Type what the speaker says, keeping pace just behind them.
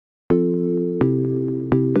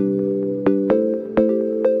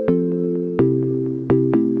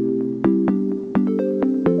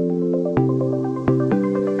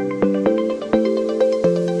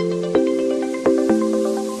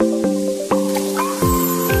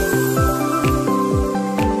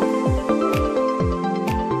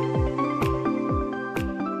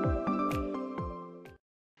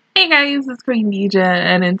guys, it's Queendija,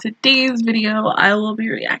 and in today's video, I will be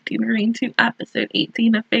reacting to episode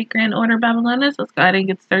 18 of Fate Grand Order Babylonia. So let's go ahead and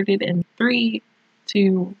get started in 3,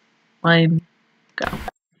 2, 1, go.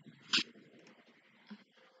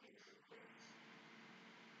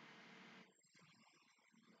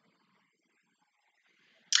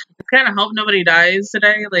 It's kind of hope nobody dies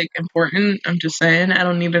today, like, important. I'm just saying, I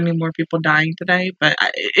don't need any more people dying today, but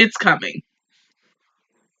it's coming.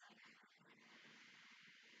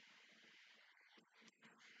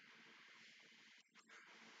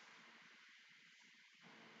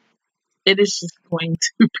 It is just going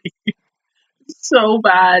to be so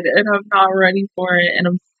bad, and I'm not ready for it, and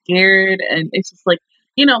I'm scared, and it's just like,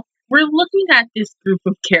 we're looking at this group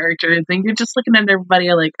of characters, and you're just looking at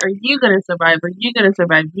everybody like, are you gonna survive? Are you gonna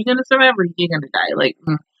survive? Are you gonna survive? Or are you gonna die? Like,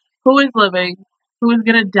 who is living? Who is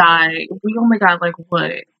gonna die? We only got like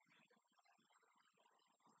what,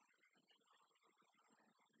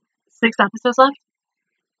 6 episodes left?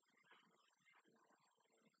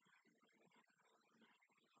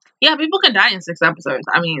 Yeah, people can die in 6 episodes.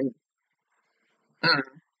 I mean, and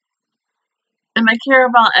I care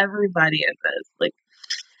about everybody in this. Like,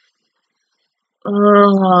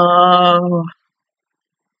 oh,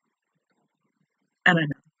 I don't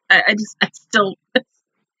know. I still,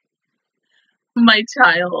 my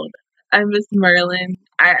child. I miss Merlin.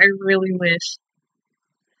 I really wish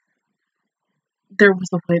there was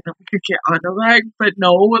a way that we could get Anna back, but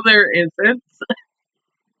no, there isn't,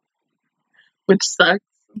 which sucks.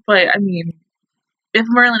 But I mean, if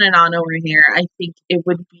Merlin and Anna were here, I think it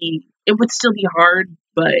would still be hard,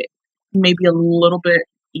 but maybe a little bit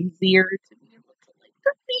easier to be able to like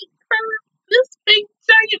defeat her, this big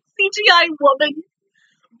giant CGI woman.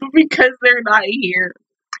 But because they're not here,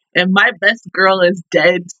 and my best girl is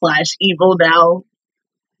dead / evil now,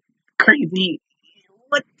 crazy.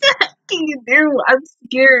 What the heck can you do? I'm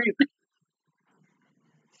scared.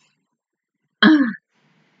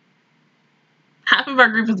 Half of our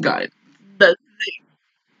group is gone. That's the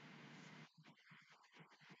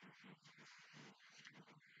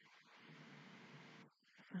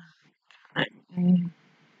thing.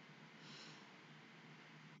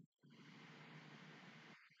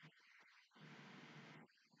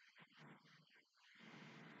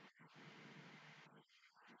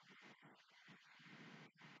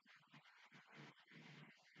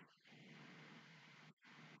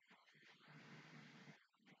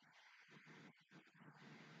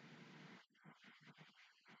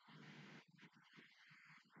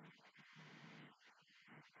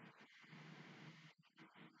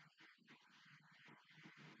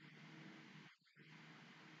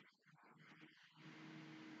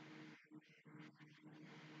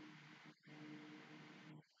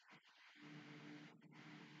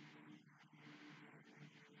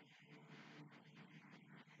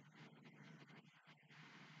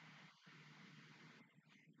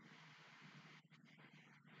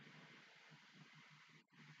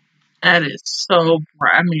 That is so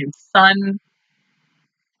bright. I mean, sun.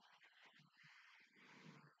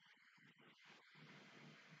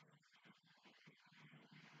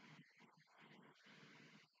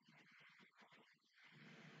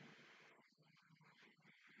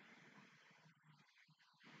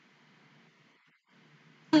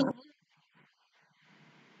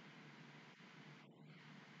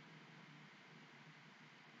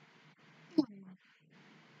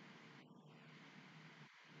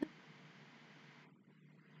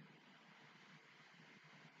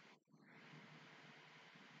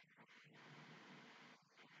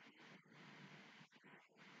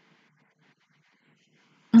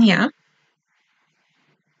 Yeah.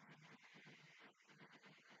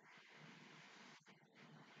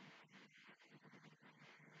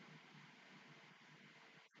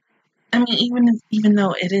 I mean, even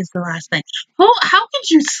though it is the last night, how could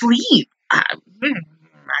you sleep? I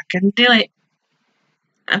couldn't do it.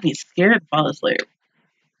 I'd be scared to fall asleep.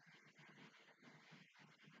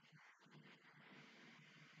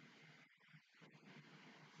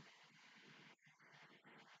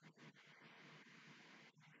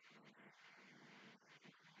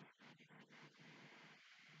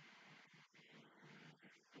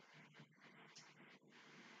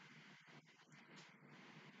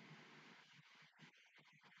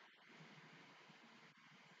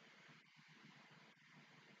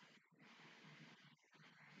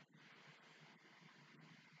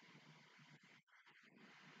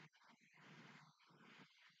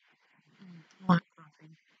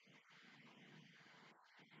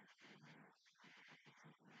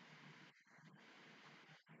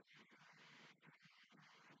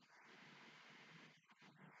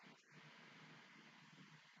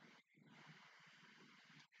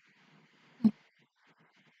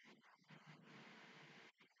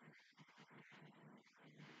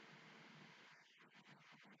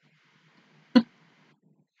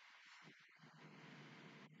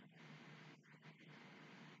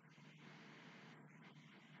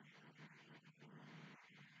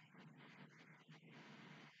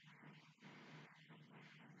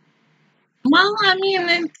 Well, I mean,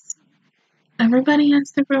 it's everybody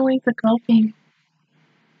has different ways of coping.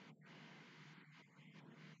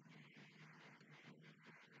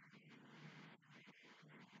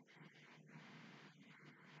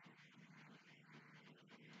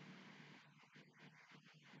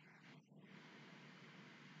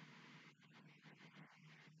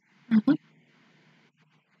 Mhm.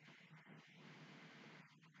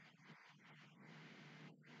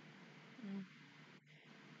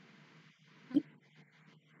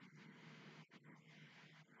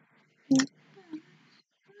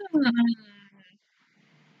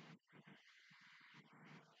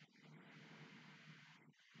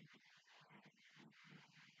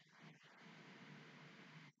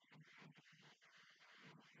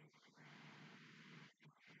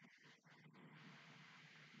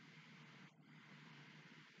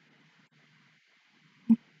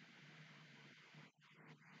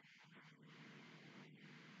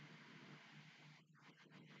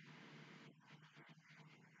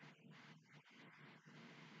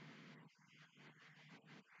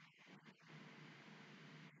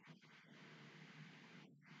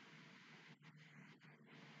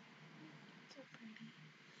 So pretty.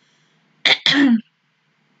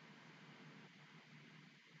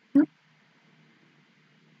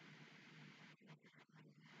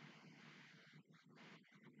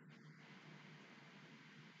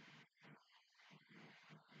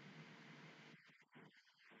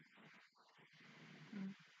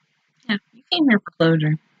 Yeah, you came here for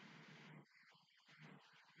closure.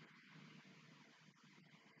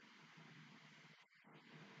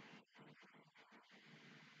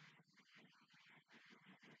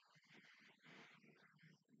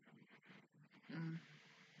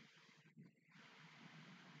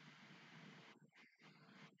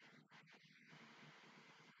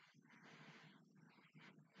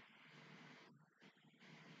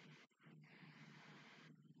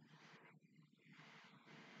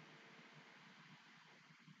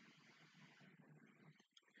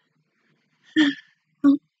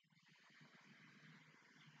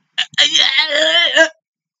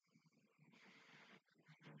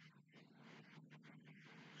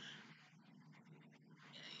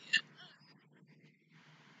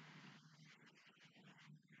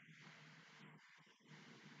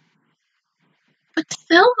 But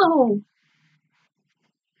still, though.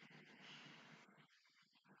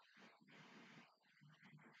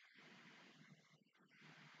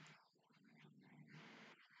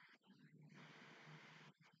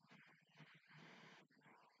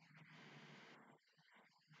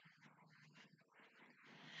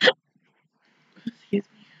 Excuse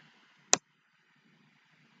me.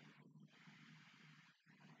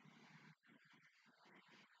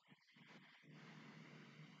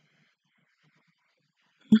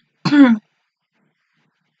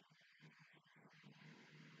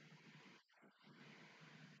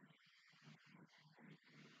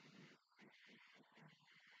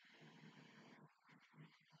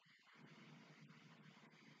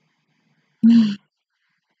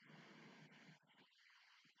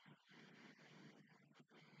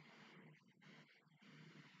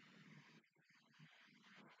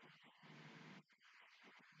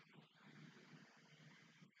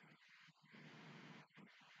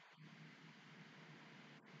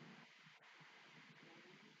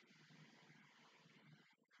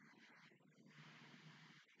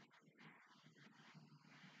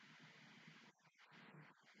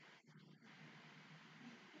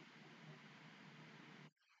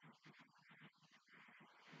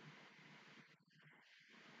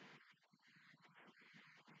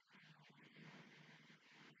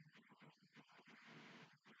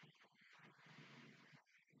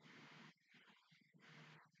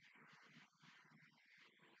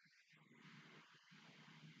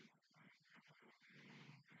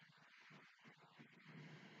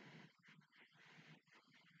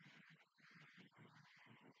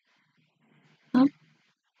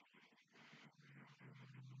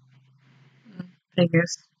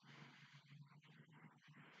 Figures.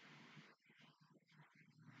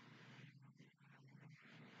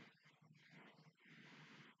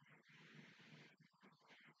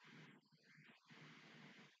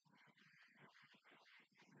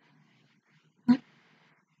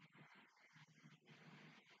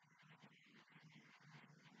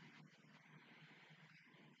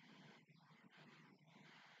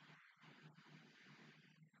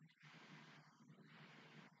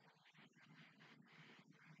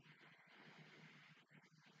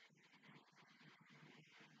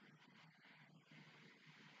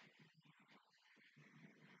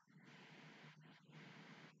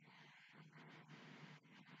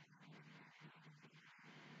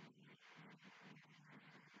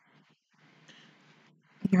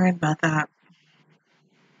 You're right about that.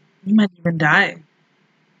 You might even die.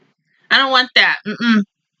 I don't want that. Mm-mm.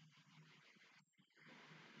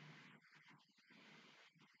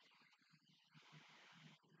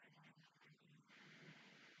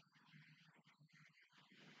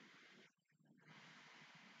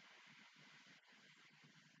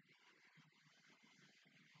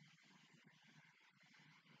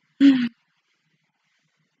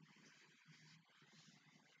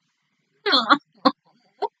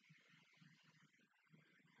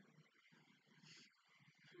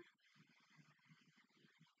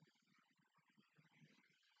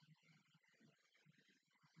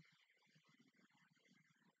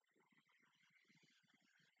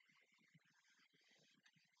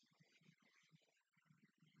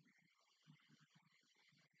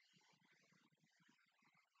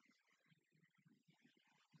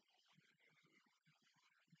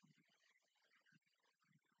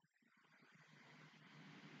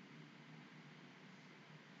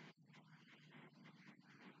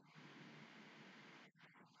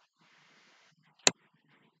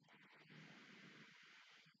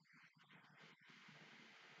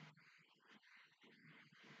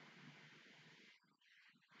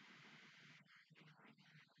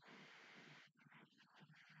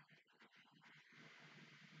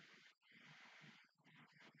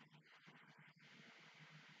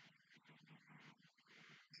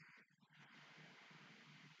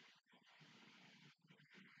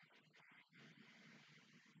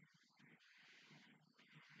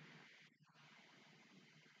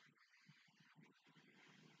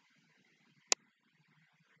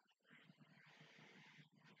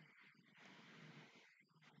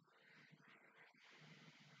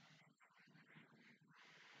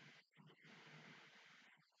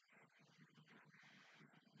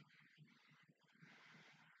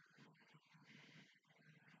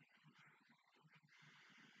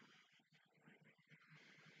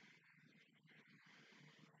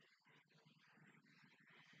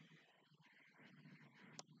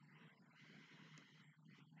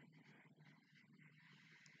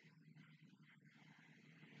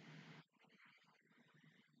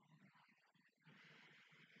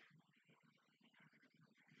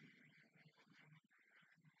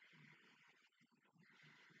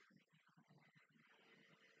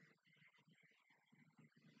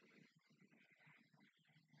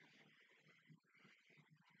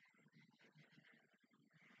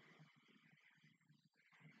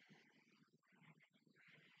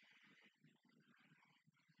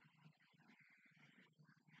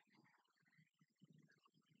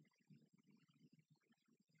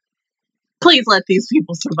 Please let these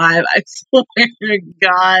people survive. I swear to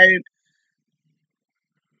God.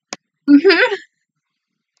 Mm-hmm.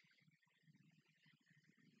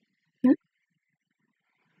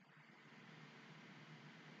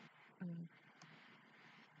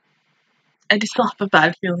 I just still have a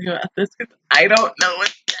bad feeling about this because I don't know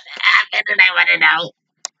what's gonna happen and I want to know.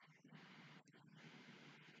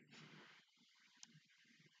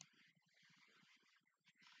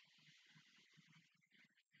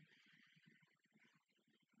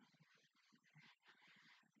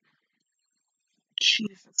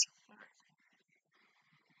 Jesus.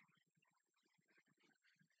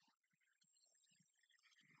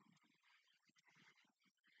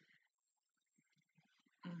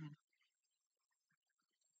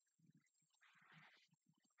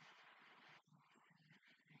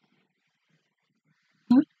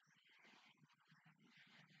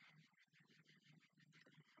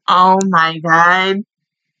 Oh my God.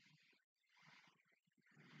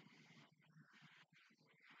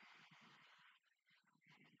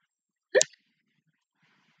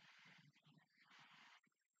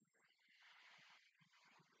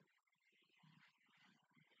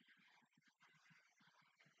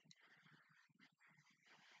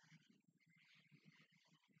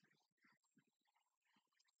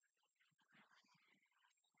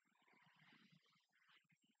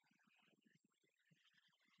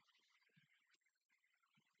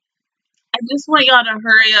 I just want y'all to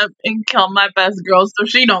hurry up and kill my best girl so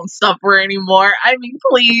she don't suffer anymore. I mean,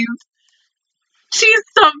 please. She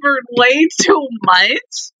suffered way too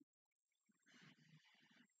much.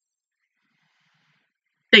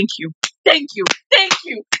 Thank you. Thank you. Thank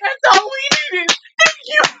you. That's all we needed. Thank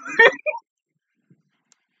you.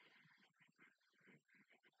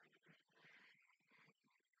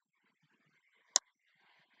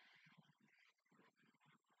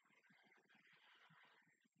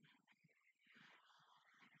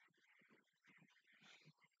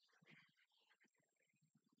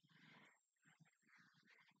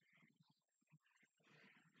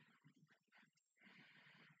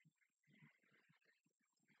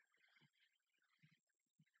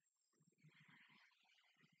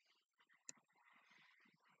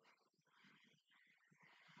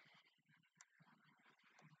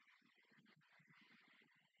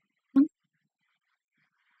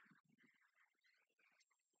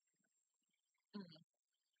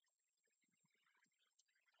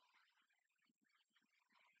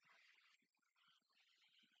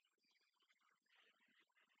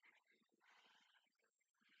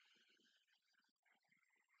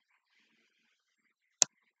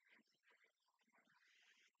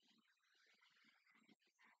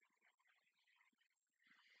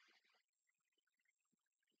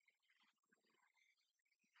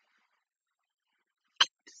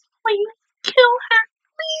 Please kill her,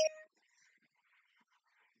 please.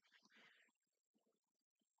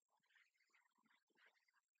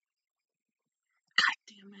 God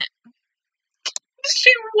damn it.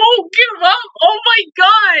 She won't give up. Oh my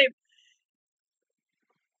god.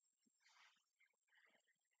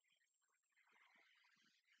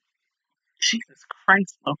 Jesus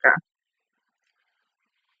Christ, Mocha.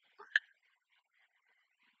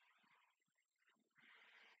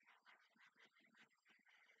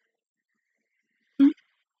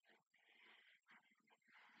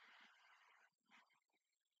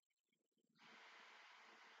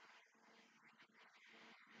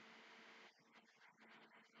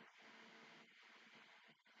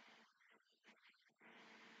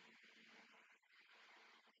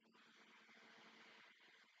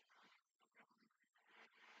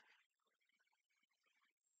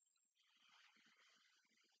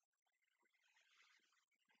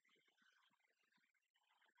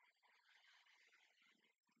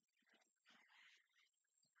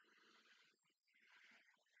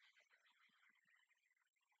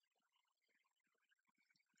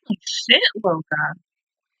 Holy shit, Mocha.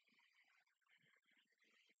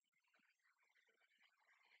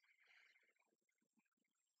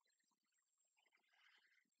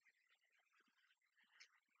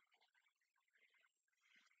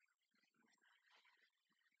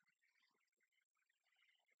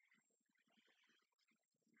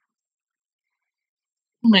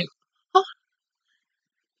 I'm like, oh,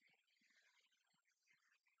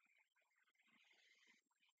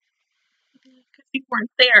 because you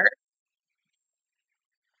weren't there.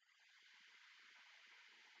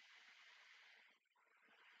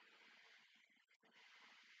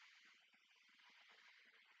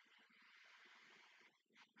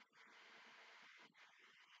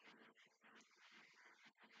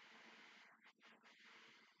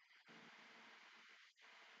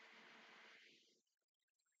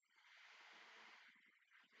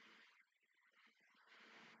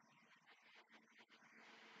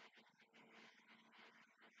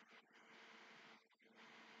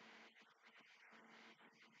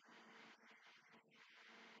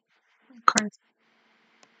 Oh, Christ.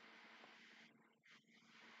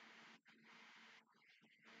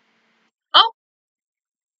 Oh,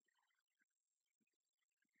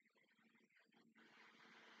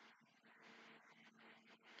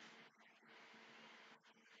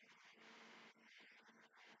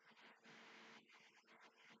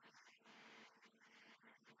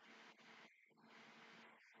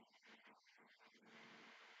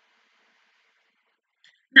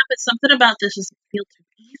 no, but something about this doesn't feel too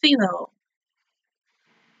easy, though.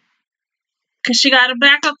 Because she got a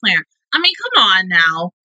backup plan. I mean, come on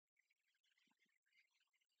now.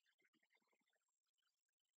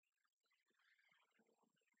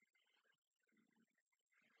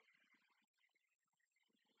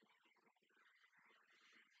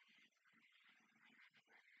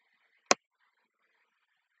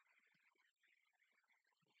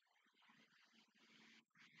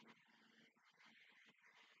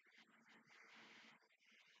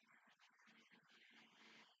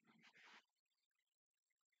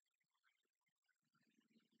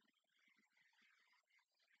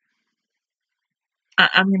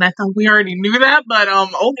 I mean, I thought we already knew that, but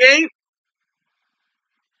okay.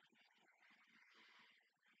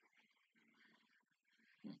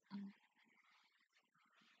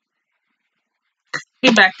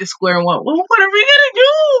 Get back to square one. Well, what are we gonna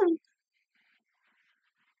do?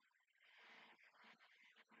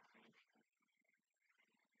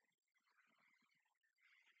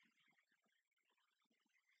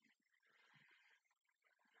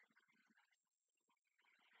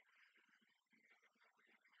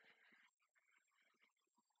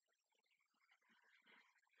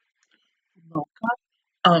 Oh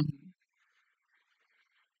God.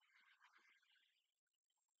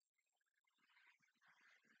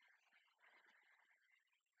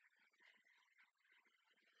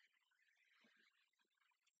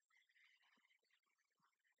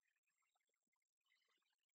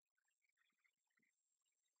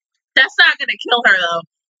 That's not gonna kill her though.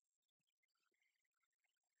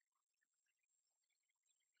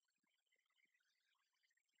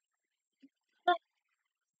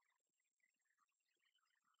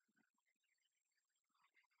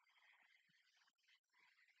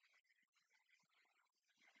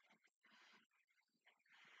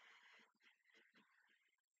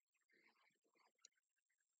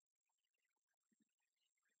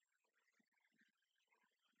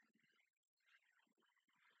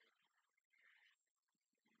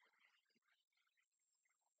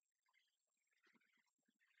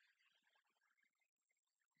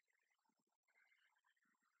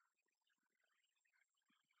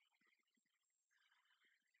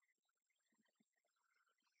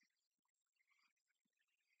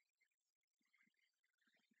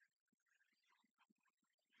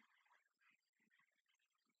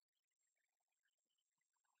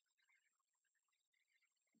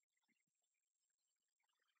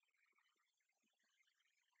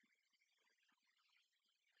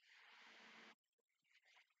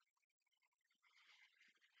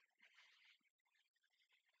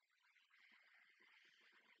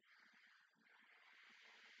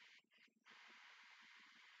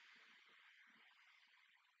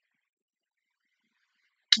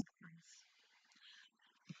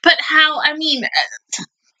 how, I mean,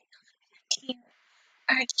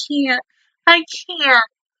 I can't. I can't.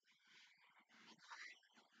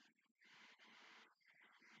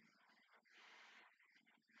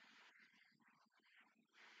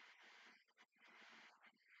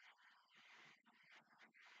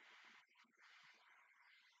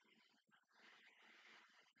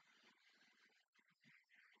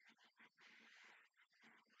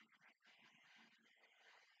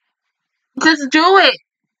 Just do it.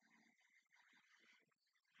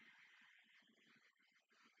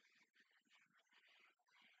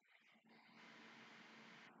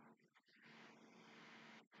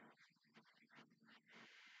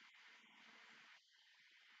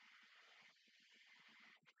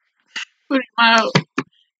 Put him out.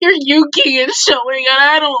 Your Yuki is showing and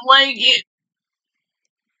I don't like it.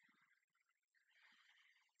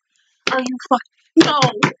 Are you fucking... No!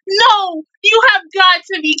 No! You have got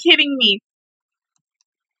to be kidding me.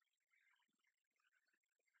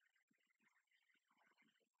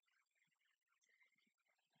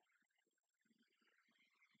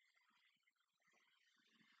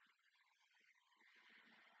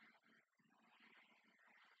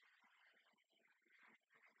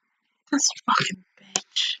 This fucking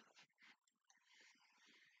bitch.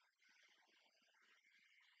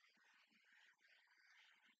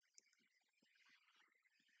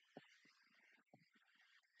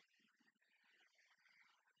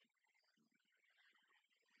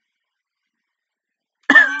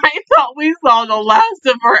 I thought we saw the last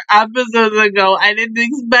of her episodes ago. I didn't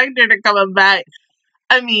expect her to come back.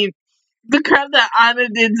 I mean, the crap that Anna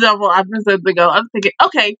did several episodes ago, I'm thinking,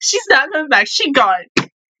 okay, she's not coming back. She gone.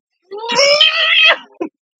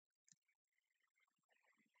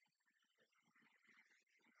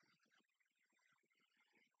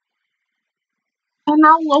 And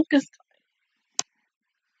now Locust.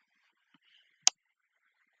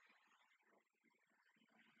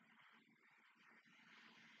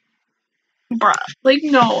 Bruh. Like,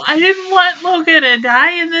 no, I didn't want Loka to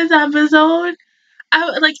die in this episode.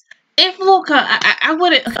 Like, if Loka, I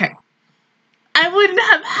wouldn't, okay. I wouldn't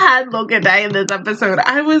have had Loka die in this episode.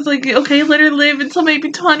 I was like, okay, let her live until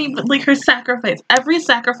maybe 20, but like her sacrifice, every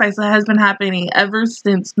sacrifice that has been happening ever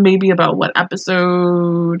since maybe about what,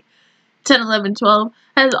 episode 10, 11, 12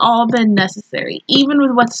 has all been necessary. Even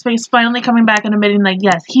with What's Space finally coming back and admitting, like,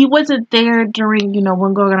 yes, he wasn't there during, you know,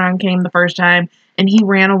 when Gogoran came the first time and he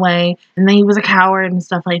ran away and then he was a coward and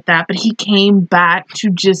stuff like that. But he came back to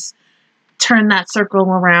just turn that circle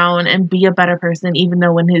around and be a better person, even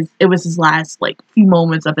though it was his last, like, few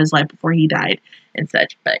moments of his life before he died and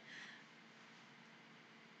such. But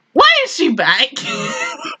why is she back?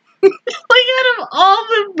 Like, out of all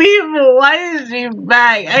the people, why is she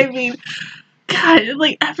back? I mean, God,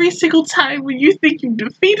 like, every single time when you think you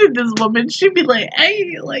defeated this woman, she'd be like,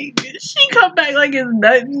 hey, like, she come back like it's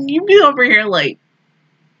nothing. You be over here like,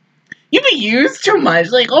 you be used too much.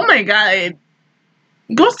 Like, oh my God.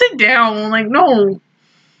 Go sit down. Like, no.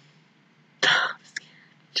 I'm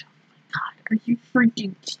scared. Oh my God, are you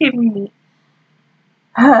freaking kidding me?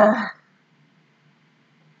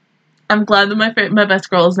 I'm glad that my best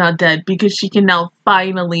girl is now dead because she can now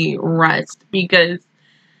finally rest because,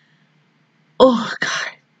 oh God.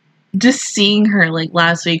 Just seeing her like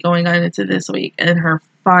last week going on into this week and her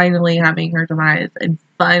finally having her demise and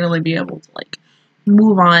finally be able to like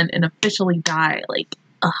move on and officially die, like,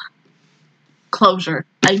 closure.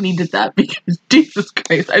 I needed that because Jesus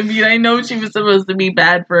Christ. I mean, I know she was supposed to be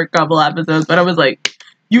bad for a couple episodes, but I was like,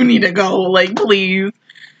 you need to go, like, please.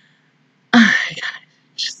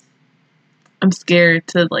 I'm scared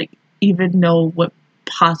to like even know what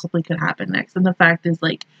possibly could happen next. And the fact is,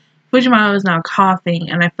 like, Fujimoto is now coughing,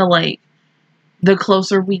 and I feel like the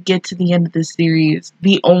closer we get to the end of this series,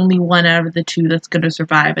 the only one out of the two that's going to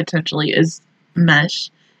survive potentially is Mesh,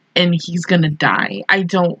 and he's going to die. I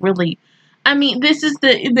don't really... I mean, this is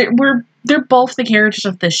they're both the characters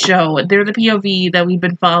of the show. They're the POV that we've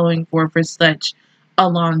been following for such a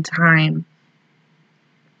long time.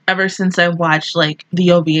 Ever since I watched, like, the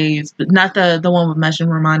OVAs, but not the one with Mesh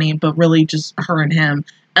and Romani, but really just her and him,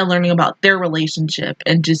 and learning about their relationship,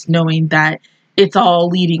 and just knowing that it's all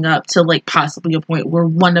leading up to, like, possibly a point where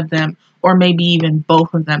one of them, or maybe even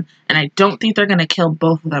both of them, and I don't think they're going to kill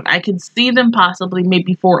both of them. I could see them possibly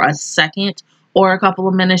maybe for a second or a couple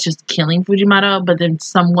of minutes just killing Fujimoto, but then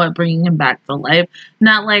somewhat bringing him back to life.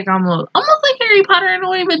 Not like almost like Harry Potter in a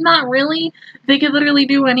way, but not really. They could literally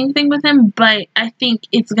do anything with him, but I think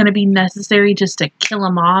it's going to be necessary just to kill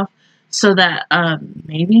him off so that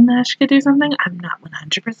maybe Mesh could do something. I'm not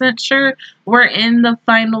 100% sure. We're in the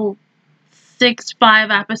final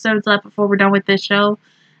 5 episodes left before we're done with this show,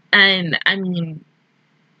 and I mean,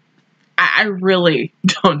 I really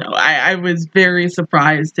don't know. I was very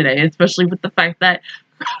surprised today, especially with the fact that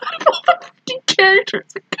all the freaking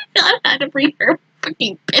characters, I had to bring her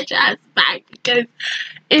freaking bitch ass back, because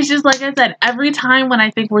it's just like I said, every time when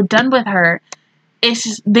I think we're done with her, it's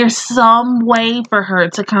just, there's some way for her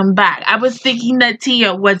to come back. I was thinking that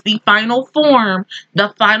Tia was the final form,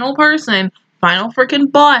 the final person, final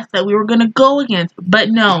freaking boss that we were going to go against. But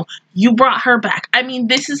no, you brought her back. I mean,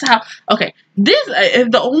 this is how, okay, this,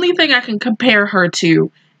 the only thing I can compare her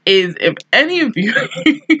to is if any of you,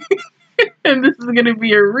 and this is going to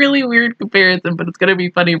be a really weird comparison, but it's going to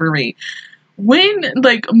be funny for me. When,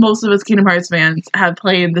 like, most of us Kingdom Hearts fans have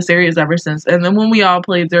played the series ever since, and then when we all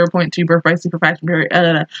played 0.2 Birth by Super Fragmentary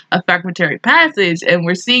Passage, and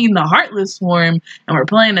we're seeing the Heartless Swarm, and we're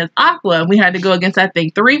playing as Aqua, and we had to go against that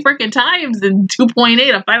thing 3 freaking times in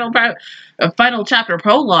 2.8, a final chapter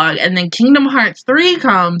prologue, and then Kingdom Hearts 3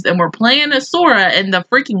 comes, and we're playing as Sora, and the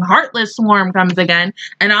freaking Heartless Swarm comes again,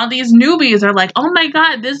 and all these newbies are like, oh my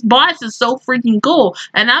god, this boss is so freaking cool,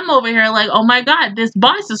 and I'm over here like, oh my god, this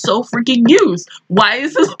boss is so freaking used. Why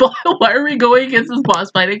is this boss? Why are we going against this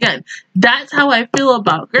boss fight again? That's how I feel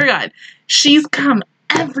about Gurgod. She's come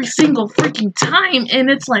every single freaking time, and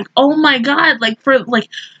it's like, oh my god, like, for like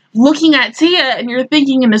looking at Tia, and you're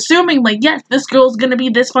thinking and assuming like, yes, this girl's gonna be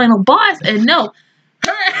this final boss, and no,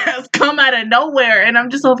 her has come out of nowhere, and I'm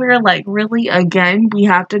just over here like, really, again, we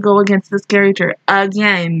have to go against this character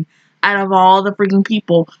again. Out of all the freaking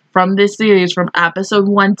people from this series, from episode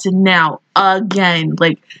 1 to now, again,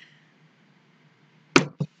 like.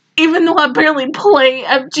 Even though I barely play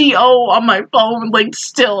FGO on my phone, like,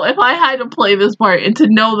 still, if I had to play this part and to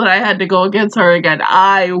know that I had to go against her again,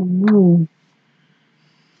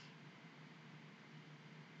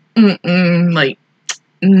 like,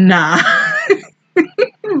 nah.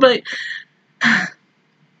 But,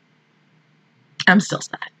 I'm still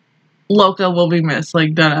sad. Loka will be missed,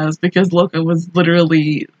 like, deadass, because Loka was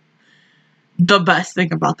literally the best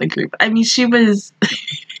thing about the group. I mean, she was...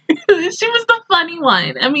 she was the funny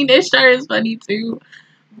one. I mean, Ishtar is funny too.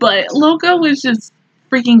 But Loka was just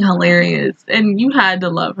freaking hilarious. And you had to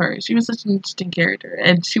love her. She was such an interesting character.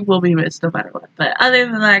 And she will be missed no matter what. But other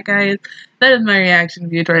than that, guys, that is my reaction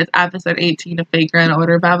to towards episode 18 of Fate Grand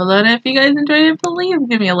Order Babylonia. If you guys enjoyed it, please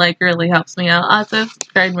give me a like. It really helps me out. Also,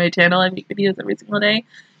 subscribe to my channel. I make videos every single day.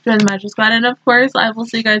 Join the Magic Squad. And of course, I will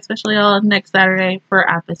see you guys, especially all next Saturday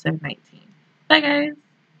for episode 19. Bye, guys.